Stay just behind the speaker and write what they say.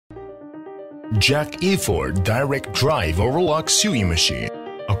Jack E4 direct drive overlock sewing machine.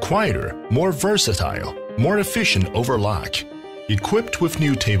 A quieter, more versatile, more efficient overlock. Equipped with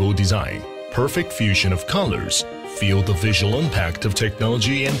new table design, perfect fusion of colors, feel the visual impact of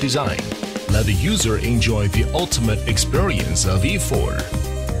technology and design. Let the user enjoy the ultimate experience of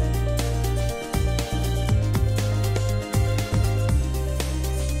E4.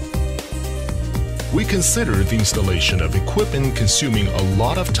 We consider the installation of equipment consuming a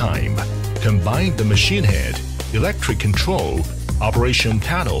lot of time. Combine the machine head, electric control, operation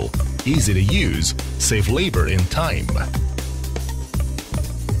panel, easy to use, save labor and time.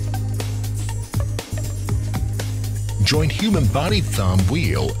 Join human body thumb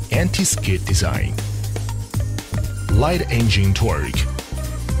wheel anti-skid design. Light engine torque.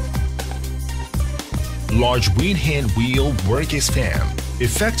 Large wind hand wheel work as fan.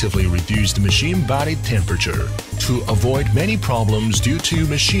 Effectively reduce the machine body temperature to avoid many problems due to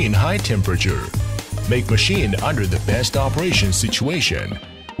machine high temperature. Make machine under the best operation situation.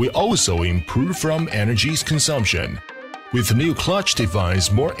 We also improve from energy consumption. With new clutch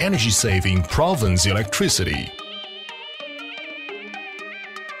device, more energy saving province electricity.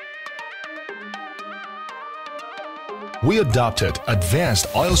 We adopted advanced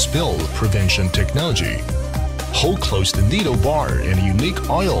oil spill prevention technology. Hole closed needle bar and unique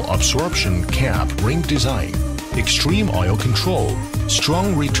oil absorption cap ring design. Extreme oil control,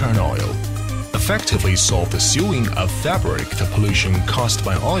 strong return oil. Effectively solve the sewing of fabric the pollution caused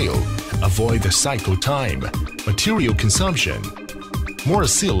by oil. Avoid the cycle time, material consumption. More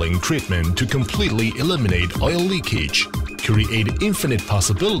sealing treatment to completely eliminate oil leakage. Create infinite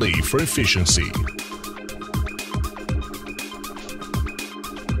possibility for efficiency.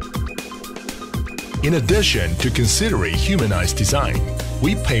 In addition to considering humanized design,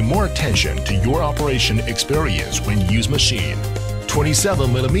 we pay more attention to your operation experience when use machine.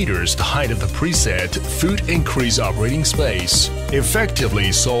 27mm the height of the preset foot increase operating space.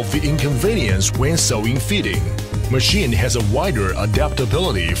 Effectively solve the inconvenience when sewing fitting. Machine has a wider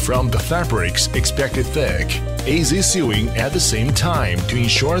adaptability from the fabric's expected thick. Easy sewing at the same time to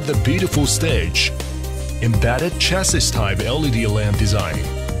ensure the beautiful stitch. Embedded chassis type LED lamp design.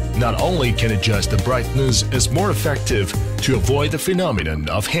 Not only can adjust the brightness, is more effective to avoid the phenomenon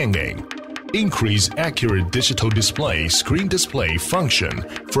of hanging. Increase accurate digital display screen display function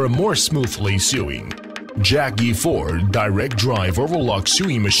for a more smoothly sewing. Jack E4 direct drive overlock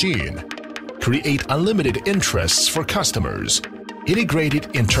sewing machine. Create unlimited interests for customers.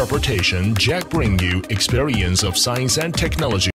 Integrated interpretation Jack bring you experience of science and technology.